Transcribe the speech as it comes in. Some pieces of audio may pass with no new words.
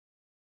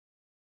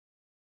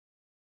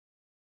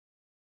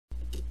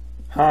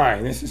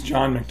Hi, this is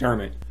John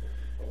McDermott.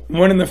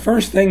 One of the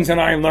first things that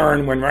I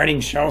learned when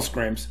writing shell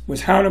scripts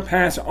was how to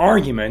pass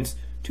arguments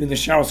to the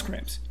shell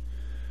scripts.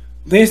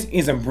 This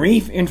is a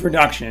brief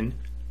introduction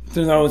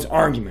to those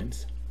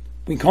arguments.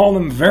 We call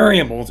them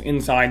variables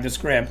inside the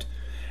script,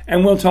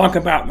 and we'll talk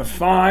about the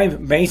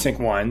 5 basic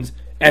ones,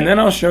 and then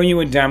I'll show you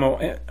a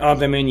demo of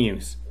them in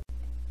use.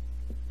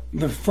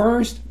 The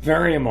first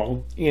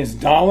variable is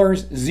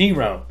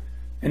 $0,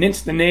 and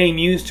it's the name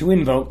used to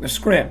invoke the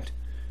script.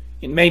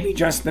 It may be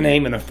just the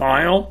name of the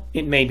file,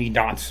 it may be /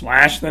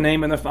 the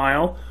name of the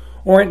file,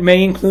 or it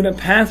may include a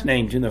path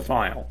name to the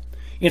file.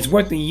 It's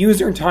what the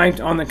user typed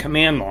on the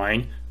command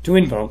line to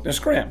invoke the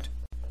script.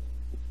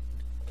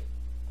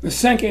 The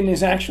second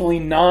is actually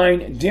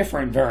 9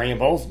 different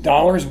variables,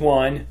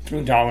 $1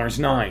 through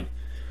 $9.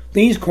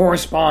 These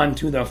correspond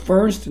to the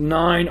first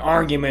 9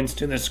 arguments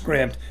to the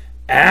script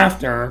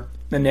after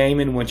the name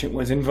in which it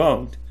was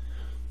invoked.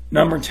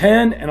 Number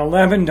 10 and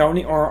 11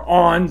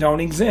 don't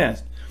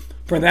exist.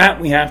 For that,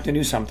 we have to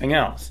do something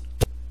else.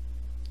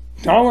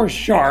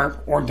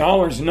 $sharp or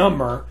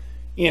 $number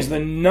is the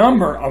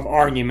number of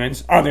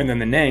arguments other than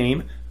the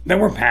name that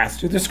were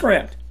passed to the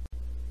script.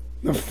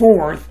 The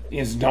fourth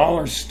is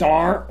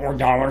 $star or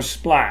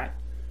 $splat.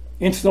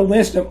 It's the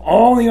list of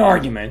all the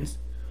arguments,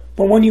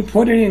 but when you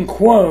put it in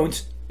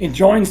quotes, it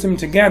joins them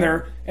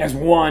together as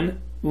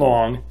one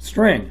long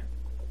string.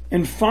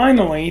 And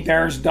finally,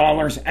 there's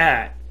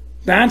 $at.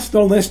 That's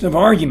the list of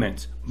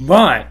arguments,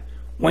 but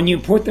when you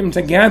put them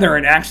together,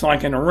 it acts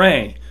like an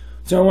array.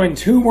 So when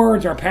 2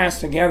 words are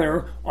passed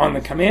together on the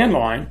command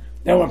line,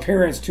 they'll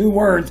appear as 2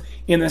 words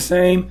in the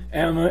same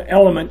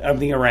element of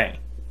the array.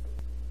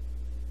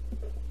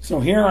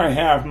 So here I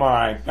have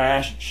my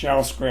bash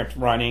shell script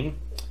running,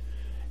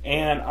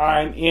 and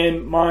I'm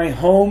in my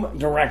home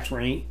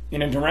directory,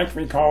 in a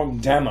directory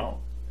called demo.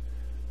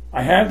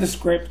 I have the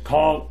script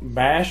called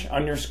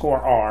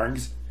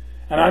bash_args,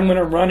 and I'm going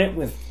to run it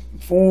with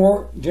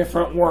 4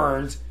 different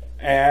words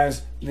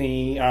as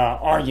the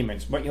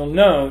arguments. But you'll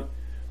note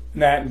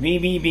that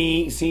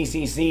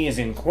VBBCCC is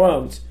in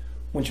quotes,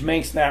 which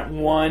makes that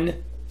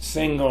one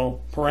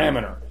single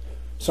parameter.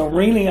 So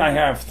really I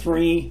have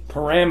 3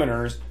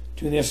 parameters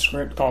to this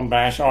script called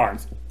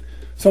bash_args.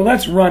 So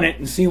let's run it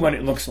and see what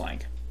it looks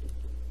like.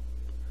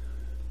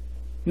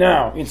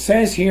 Now, it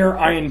says here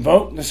I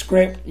invoke the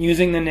script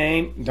using the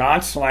name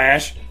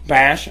 /bash_args.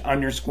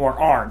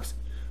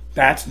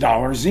 That's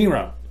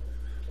 $0.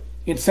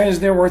 It says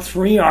there were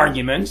 3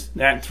 arguments.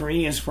 That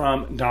 3 is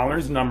from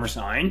 $number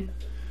sign.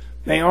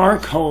 They are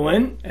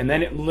colon, and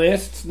then it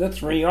lists the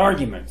 3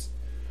 arguments.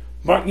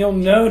 But you'll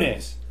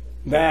notice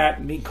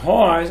that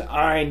because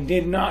I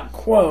did not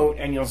quote,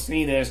 and you'll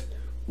see this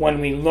when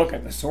we look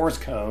at the source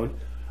code,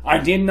 I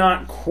did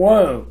not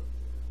quote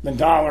the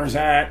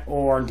 $at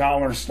or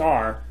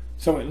 $star,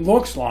 so it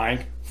looks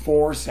like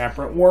 4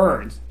 separate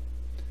words.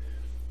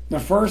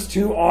 The first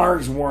 2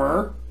 args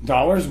were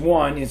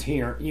 $1 is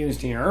here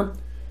used here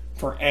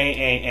for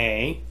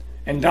AAA,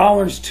 and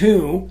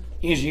 $2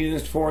 is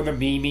used for the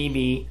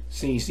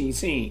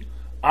BBBCCC.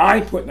 I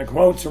put the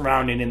quotes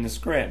around it in the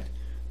script,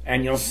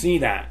 and you'll see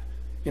that.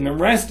 In the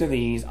rest of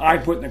these, I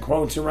put the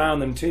quotes around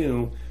them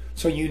too,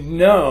 so you'd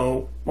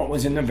know what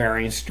was in the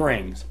various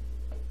strings.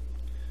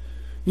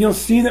 You'll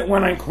see that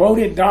when I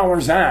quoted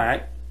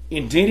 $at,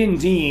 it did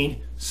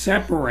indeed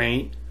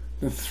separate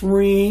the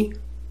 3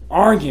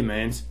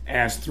 arguments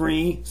as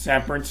 3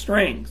 separate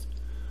strings.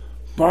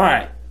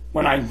 But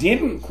when I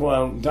didn't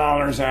quote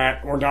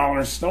 $at or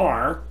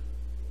 $star,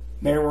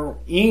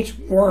 each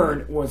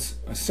word was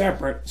a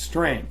separate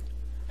string.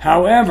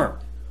 However,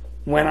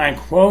 when I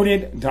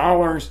quoted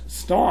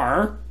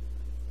 $star,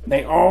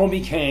 they all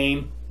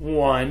became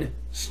one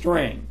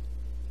string.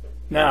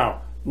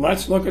 Now,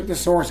 let's look at the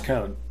source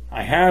code.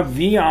 I have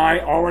VI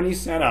already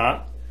set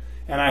up,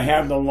 and I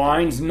have the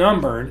lines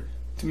numbered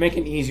to make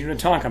it easier to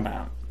talk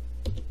about.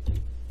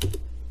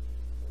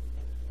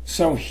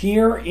 So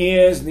here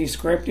is the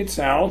script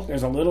itself.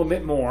 There's a little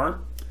bit more.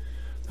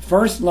 The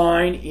first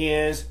line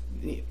is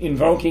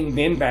invoking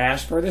bin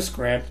bash for the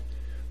script.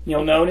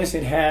 You'll notice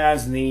it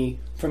has the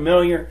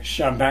familiar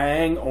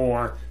shebang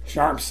or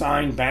sharp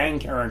sign bang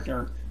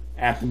character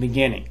at the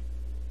beginning.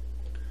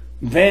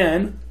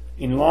 Then,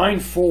 in line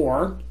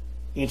 4,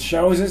 it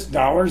shows us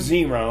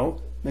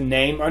 $0, the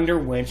name under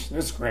which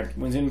the script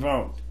was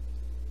invoked.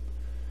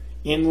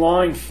 In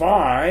line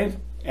 5,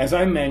 as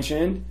I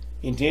mentioned,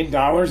 it did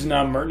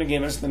 $number to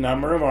give us the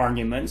number of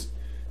arguments.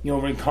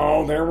 You'll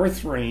recall there were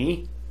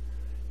 3.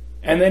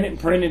 And then it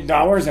printed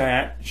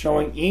 $at,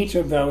 showing each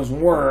of those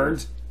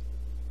words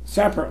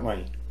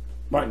separately.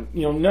 But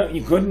you'll note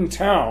you couldn't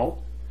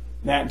tell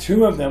that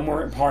 2 of them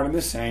were part of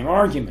the same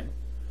argument.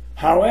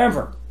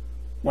 However,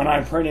 when I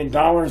printed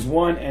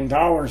 $1 and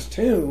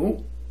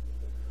 $2,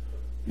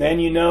 then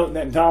you note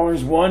that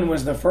 $1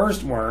 was the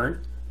first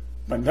word,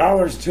 but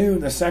 $2,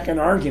 the second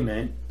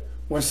argument,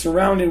 was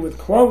surrounded with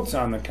quotes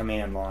on the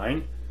command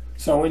line,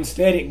 so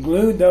instead it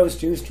glued those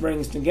 2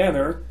 strings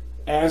together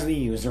as the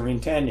user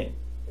intended.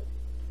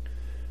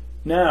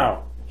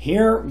 Now,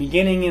 Here,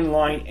 beginning in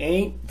line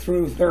 8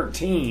 through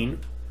 13,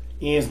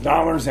 is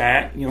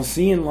 $at. You'll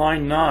see in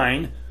line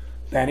 9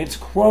 that it's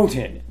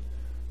quoted.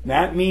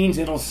 That means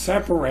it'll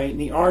separate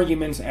the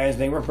arguments as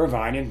they were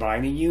provided by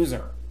the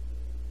user.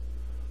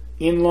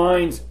 In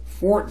lines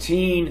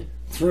 14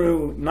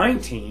 through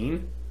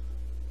 19,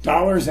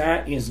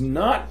 $at is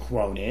not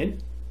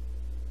quoted,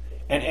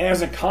 and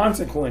as a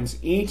consequence,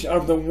 each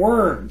of the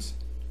words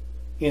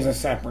is a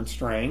separate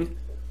string.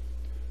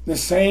 The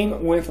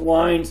same with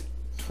lines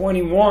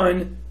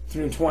 21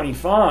 through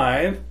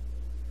 25,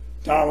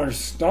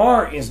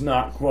 $* is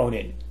not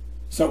quoted,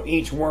 so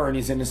each word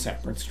is in a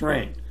separate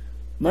string.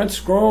 Let's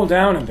scroll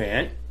down a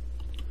bit,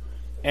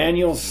 and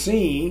you'll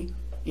see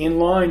in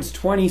lines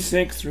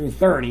 26 through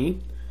 30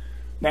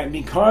 that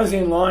because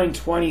in line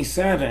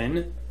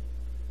 27,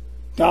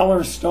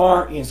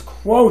 $* is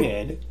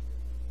quoted,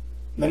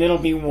 then it'll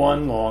be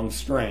one long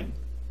string.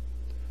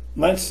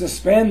 Let's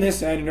suspend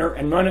this editor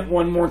and run it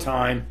one more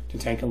time to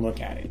take a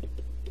look at it.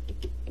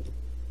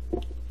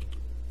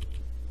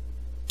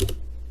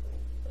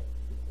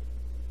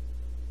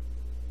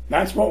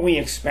 That's what we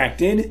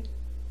expected.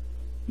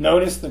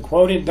 Notice the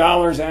quoted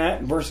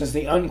 $at versus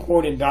the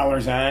unquoted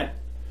 $at,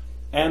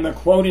 and the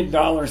quoted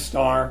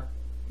 $*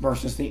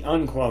 versus the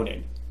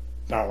unquoted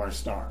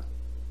 $.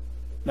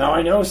 Now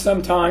I know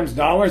sometimes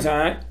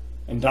 $at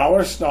and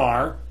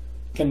 $*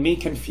 can be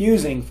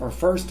confusing for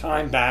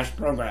first-time Bash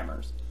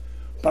programmers,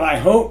 but I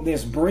hope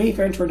this brief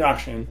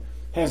introduction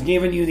has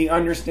given you the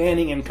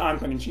understanding and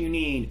confidence you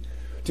need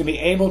to be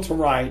able to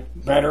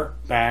write better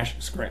Bash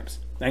scripts.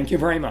 Thank you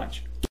very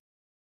much.